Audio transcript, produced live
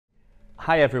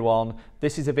Hi everyone,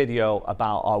 this is a video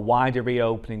about our wider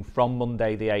reopening from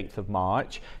Monday the 8th of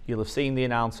March. You'll have seen the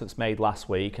announcements made last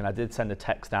week, and I did send a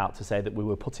text out to say that we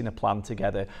were putting a plan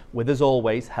together with, as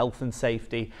always, health and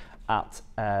safety at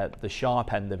the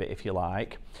sharp end of it, if you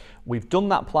like. We've done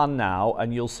that plan now,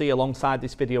 and you'll see alongside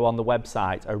this video on the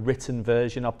website a written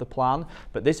version of the plan,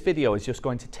 but this video is just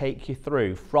going to take you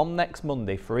through from next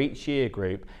Monday for each year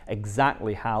group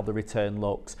exactly how the return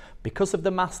looks. Because of the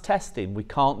mass testing, we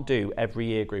can't do every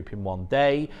year group in one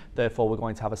day, therefore we're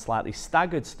going to have a slightly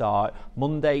staggered start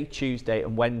Monday, Tuesday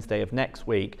and Wednesday of next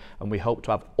week, and we hope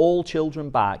to have all children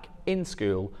back in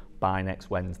school by next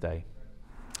Wednesday.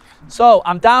 So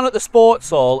I'm down at the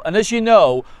sports hall, and as you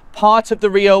know, part of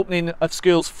the reopening of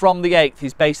schools from the 8th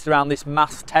is based around this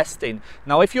mass testing.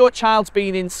 Now, if your child's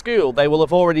been in school, they will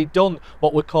have already done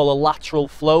what we call a lateral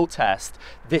flow test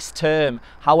this term.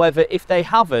 However, if they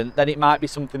haven't, then it might be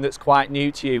something that's quite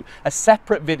new to you. A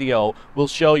separate video will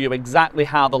show you exactly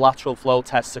how the lateral flow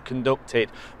tests are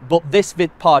conducted, but this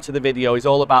part of the video is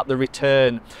all about the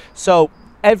return. So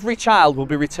every child will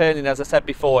be returning, as I said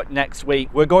before, next week.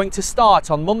 We're going to start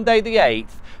on Monday the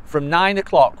 8th from 9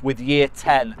 o'clock with year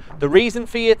 10. The reason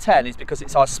for year 10 is because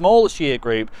it's our smallest year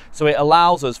group, so it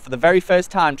allows us, for the very first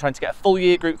time, trying to get a full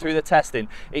year group through the testing,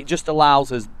 it just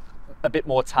allows us a bit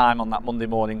more time on that Monday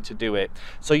morning to do it.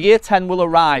 So year 10 will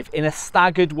arrive in a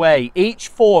staggered way. Each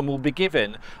form will be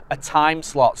given a time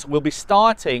slot. So we'll be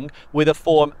starting with a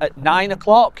form at 9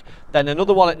 o'clock, then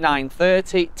another one at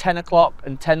 9:30, 10 o'clock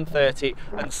and 10:30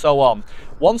 and so on.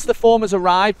 Once the form has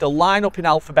arrived, they'll line up in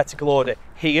alphabetical order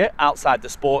here outside the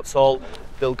sports hall.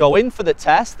 They'll go in for the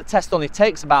test. The test only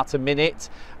takes about a minute,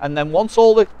 and then once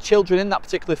all the children in that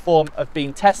particular form have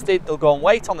been tested, they'll go and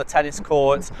wait on the tennis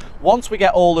courts. Once we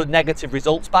get all the negative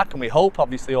results back, and we hope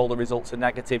obviously all the results are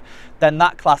negative, then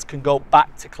that class can go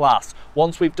back to class.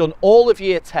 Once we've done all of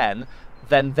year 10,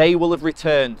 then they will have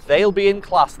returned. They'll be in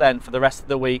class then for the rest of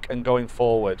the week and going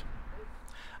forward.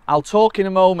 I'll talk in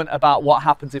a moment about what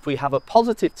happens if we have a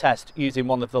positive test using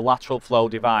one of the lateral flow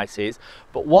devices,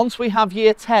 but once we have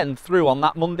year 10 through on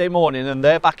that Monday morning and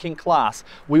they're back in class,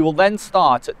 we will then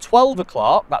start at 12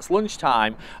 o'clock, that's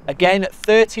lunchtime, again at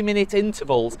 30-minute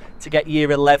intervals to get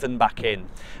year 11 back in.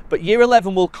 But year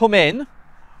 11 will come in,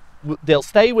 they'll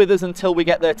stay with us until we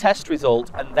get their test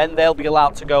result, and then they'll be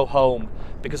allowed to go home,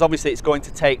 because obviously it's going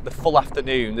to take the full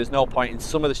afternoon. There's no point in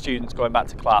some of the students going back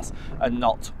to class and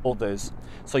not others.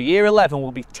 So year 11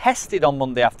 will be tested on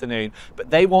Monday afternoon, but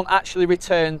they won't actually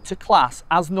return to class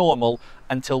as normal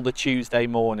until the Tuesday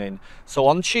morning. So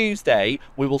on Tuesday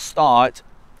we will start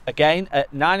again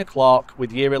at 9 o'clock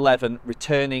with year 11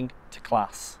 returning to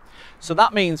class. So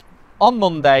that means on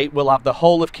Monday, we'll have the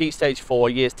whole of Key Stage 4,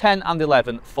 years 10 and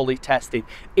 11, fully tested.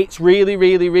 It's really,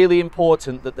 really, really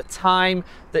important that the time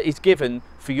that is given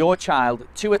for your child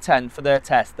to attend for their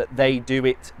test, that they do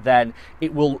it then.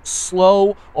 It will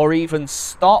slow or even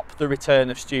stop the return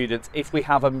of students if we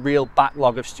have a real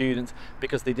backlog of students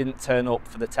because they didn't turn up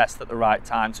for the test at the right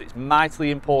time. So it's vitally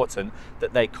important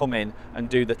that they come in and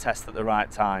do the test at the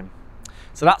right time.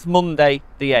 So that's Monday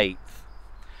the 8th.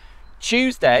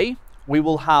 Tuesday, we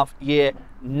will have year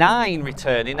 9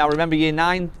 returning. Now remember, year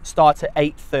 9 start at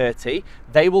 8:30.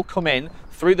 They will come in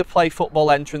through the play football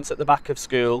entrance at the back of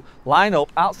school, line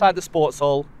up outside the sports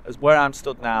hall as where I'm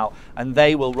stood now, and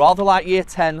they will, rather like year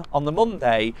 10 on the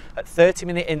Monday, at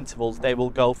 30-minute intervals, they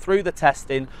will go through the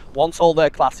testing. Once all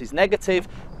their class is negative,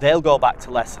 they'll go back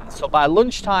to lessons. So by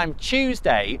lunchtime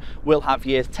Tuesday, we'll have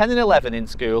years 10 and 11 in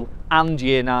school and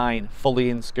year 9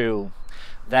 fully in school.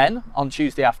 Then, on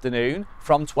Tuesday afternoon,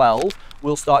 from 12,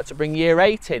 we'll start to bring year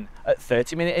 8 in at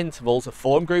 30-minute intervals, a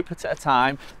form group at a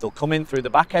time. They'll come in through the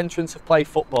back entrance of play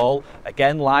football,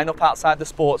 again line up outside the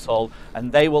sports hall,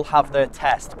 and they will have their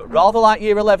test. But rather like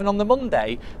year 11 on the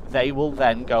Monday, they will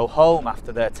then go home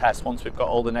after their test once we've got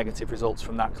all the negative results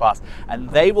from that class,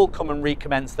 and they will come and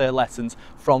recommence their lessons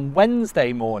from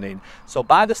Wednesday morning. So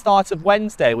by the start of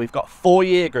Wednesday, we've got 4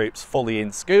 year groups fully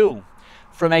in school.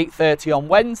 From 8:30 on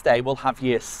Wednesday, we'll have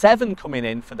year 7 coming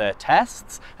in for their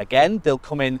tests. Again, they'll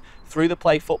come in through the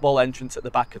play football entrance at the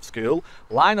back of school,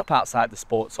 line up outside the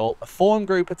sports hall, a form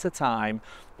group at a time.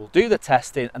 We'll do the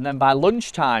testing, and then by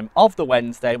lunchtime of the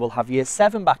Wednesday, we'll have year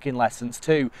 7 back in lessons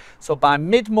too. So by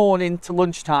mid-morning to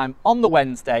lunchtime on the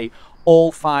Wednesday,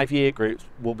 all 5 year groups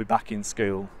will be back in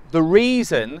school. The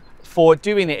reason for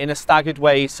doing it in a staggered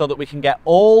way so that we can get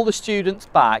all the students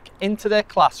back into their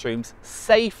classrooms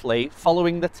safely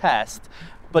following the test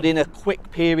but in a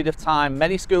quick period of time.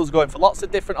 Many schools are going for lots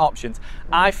of different options.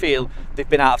 I feel they've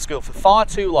been out of school for far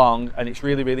too long, and it's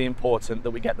really, really important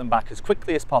that we get them back as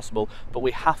quickly as possible, but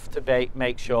we have to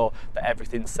make sure that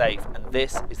everything's safe, and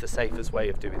this is the safest way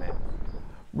of doing it.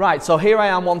 Right, so here I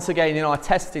am once again in our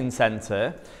testing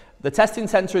centre. The testing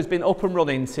centre has been up and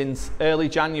running since early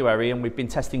January, and we've been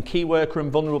testing key worker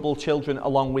and vulnerable children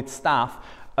along with staff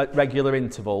at regular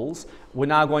intervals. We're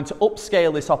now going to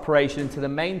upscale this operation into the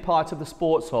main part of the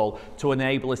sports hall to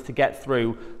enable us to get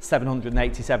through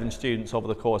 787 students over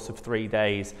the course of 3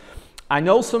 days. I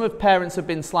know some of parents have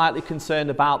been slightly concerned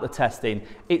about the testing.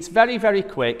 It's very, very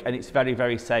quick and it's very,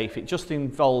 very safe. It just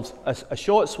involves a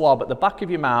short swab at the back of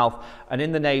your mouth and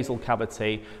in the nasal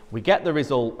cavity. We get the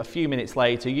result a few minutes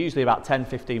later, usually about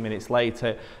 10-15 minutes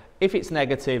later. If it's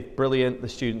negative, brilliant, the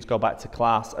students go back to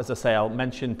class. As I say, I'll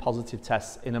mention positive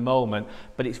tests in a moment,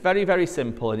 but it's very, very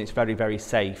simple and it's very, very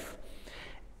safe.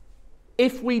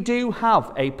 If we do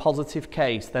have a positive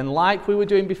case, then like we were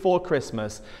doing before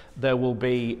Christmas, there will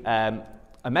be a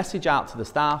message out to the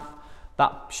staff.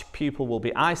 That pupil will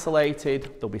be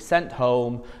isolated, they'll be sent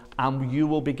home, and you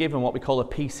will be given what we call a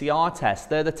PCR test.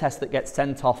 They're the tests that get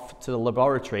sent off to the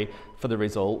laboratory for the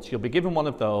results. You'll be given one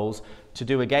of those to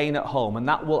do again at home, and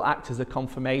that will act as a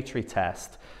confirmatory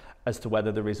test as to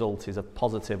whether the result is a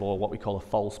positive or what we call a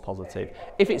false positive.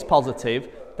 If it's positive,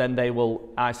 then they will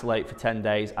isolate for 10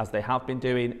 days as they have been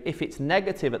doing. If it's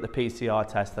negative at the PCR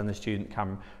test, then the student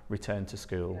can return to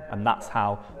school, and that's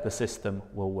how the system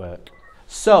will work.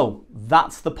 So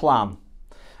that's the plan,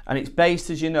 and it's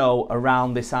based, as you know,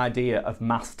 around this idea of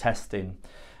mass testing.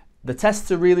 The tests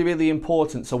are really, really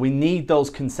important, so we need those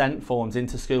consent forms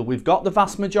into school. We've got the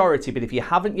vast majority, but if you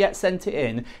haven't yet sent it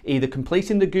in, either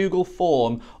completing the Google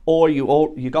form or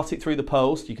you got it through the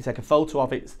post, you can take a photo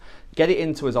of it, get it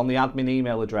into us on the admin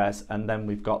email address, and then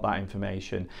we've got that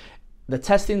information. The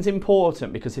testing's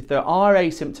important because if there are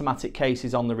asymptomatic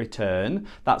cases on the return,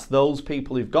 that's those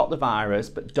people who've got the virus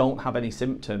but don't have any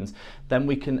symptoms, then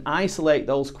we can isolate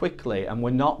those quickly and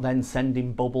we're not then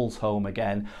sending bubbles home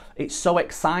again. It's so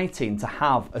exciting to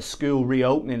have a school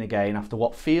reopening again after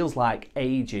what feels like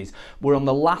ages. We're on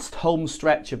the last home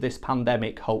stretch of this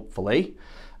pandemic, hopefully,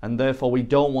 and therefore we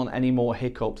don't want any more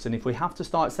hiccups. And if we have to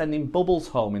start sending bubbles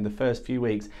home in the first few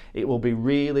weeks, it will be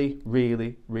really,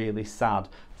 really, really sad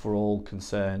for all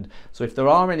concerned. So if there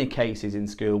are any cases in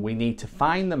school, we need to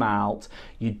find them out.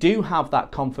 You do have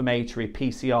that confirmatory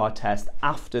PCR test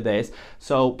after this,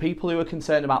 so people who are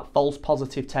concerned about false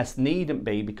positive tests needn't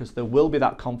be, because there will be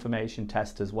that confirmation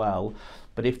test as well.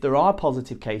 But if there are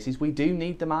positive cases, we do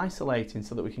need them isolating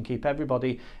so that we can keep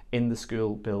everybody in the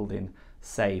school building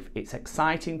safe. It's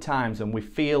exciting times and we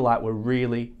feel like we're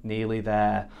really nearly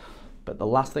there. But the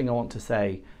last thing I want to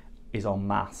say is on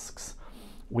masks.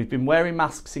 We've been wearing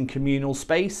masks in communal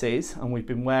spaces and we've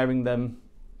been wearing them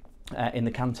in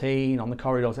the canteen, on the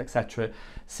corridors, etc.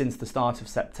 since the start of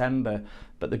September.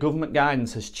 But the government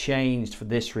guidance has changed for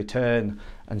this return,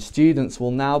 and students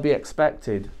will now be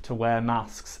expected to wear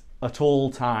masks at all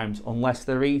times unless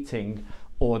they're eating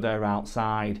or they're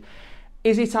outside.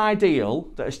 Is it ideal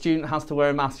that a student has to wear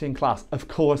a mask in class? Of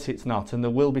course it's not, and there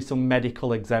will be some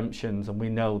medical exemptions, and we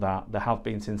know that. There have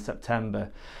been since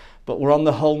September. But we're on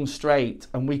the home straight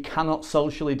and we cannot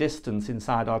socially distance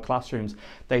inside our classrooms.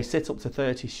 They sit up to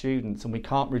 30 students and we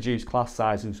can't reduce class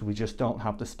sizes, we just don't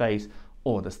have the space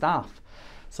or the staff.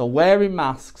 So wearing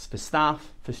masks for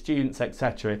staff, for students,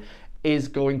 etc. is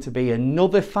going to be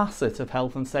another facet of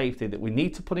health and safety that we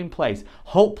need to put in place,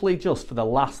 hopefully just for the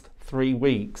last 3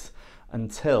 weeks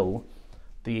until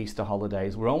the Easter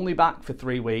holidays. We're only back for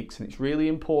 3 weeks, and it's really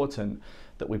important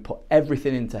that we put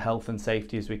everything into health and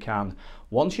safety as we can.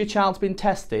 Once your child's been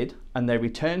tested and they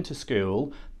return to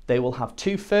school, they will have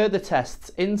 2 further tests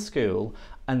in school,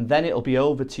 and then it'll be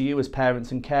over to you as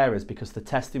parents and carers, because the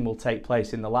testing will take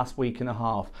place in the last week and a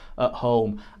half at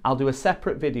home. I'll do a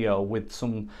separate video with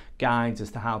some guides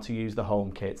as to how to use the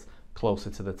home kits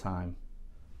closer to the time.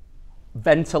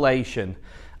 Ventilation.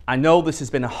 I know this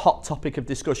has been a hot topic of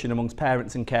discussion amongst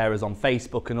parents and carers on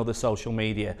Facebook and other social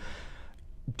media.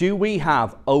 Do we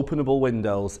have openable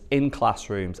windows in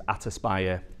classrooms at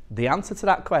Aspire? The answer to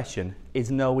that question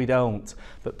is no, we don't.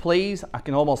 But please, I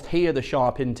can almost hear the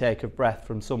sharp intake of breath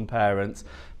from some parents.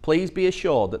 Please be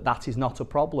assured that that is not a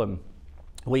problem.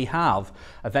 We have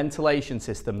a ventilation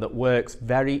system that works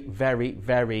very, very,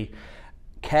 very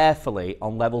carefully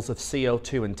on levels of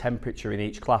CO2 and temperature in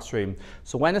each classroom.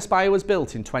 So when Aspire was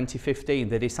built in 2015,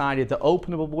 they decided that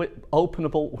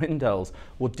openable windows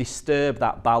would disturb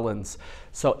that balance.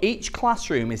 So each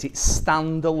classroom is its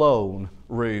standalone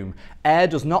room. Air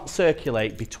does not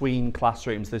circulate between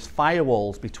classrooms. There's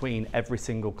firewalls between every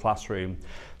single classroom.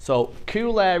 So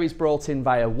cool air is brought in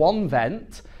via one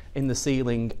vent in the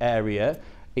ceiling area.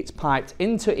 It's piped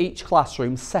into each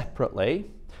classroom separately.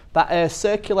 That air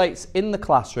circulates in the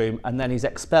classroom and then is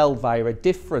expelled via a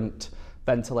different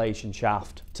ventilation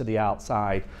shaft to the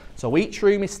outside. So each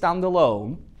room is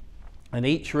standalone and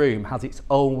each room has its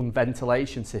own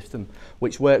ventilation system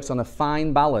which works on a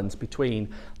fine balance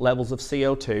between levels of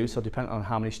CO2, so depending on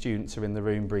how many students are in the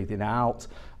room breathing out,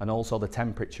 and also the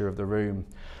temperature of the room.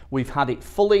 We've had it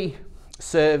fully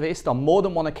serviced on more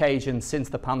than one occasion since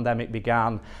the pandemic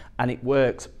began, and it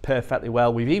works perfectly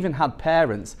well. We've even had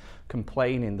parents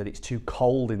complaining that it's too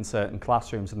cold in certain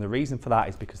classrooms, and the reason for that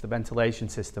is because the ventilation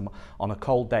system on a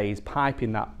cold day is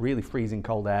piping that really freezing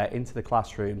cold air into the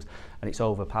classrooms and it's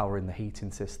overpowering the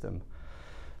heating system.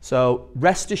 So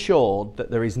rest assured that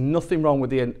there is nothing wrong with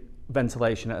the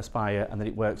ventilation at Aspire and that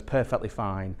it works perfectly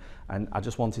fine, and I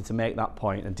just wanted to make that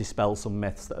point and dispel some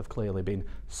myths that have clearly been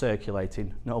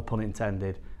circulating, no pun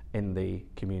intended, in the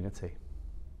community.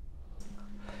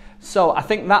 So I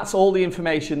think that's all the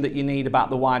information that you need about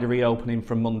the wider reopening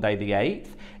from Monday the 8th.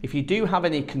 If you do have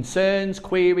any concerns,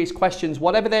 queries, questions,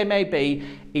 whatever they may be,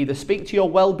 either speak to your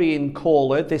wellbeing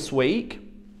caller this week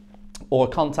or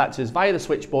contact us via the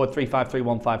switchboard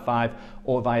 353155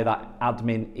 or via that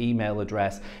admin email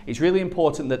address. It's really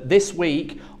important that this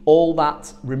week all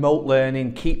that remote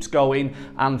learning keeps going,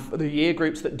 and for the year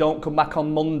groups that don't come back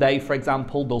on Monday, for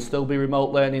example, there'll still be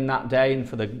remote learning that day, and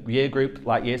for the year group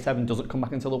like Year 7 doesn't come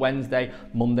back until the Wednesday,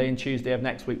 Monday and Tuesday of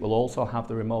next week we'll also have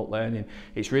the remote learning.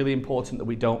 It's really important that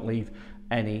we don't leave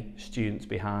any students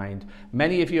behind.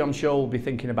 Many of you, I'm sure, will be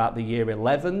thinking about the Year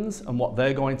 11s and what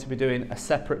they're going to be doing. A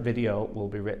separate video will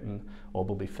be written, or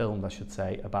will be filmed I should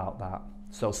say, about that.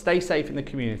 So stay safe in the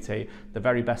community, the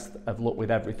very best of luck with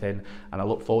everything, and I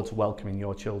look forward to welcoming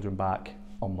your children back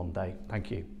on Monday.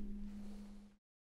 Thank you.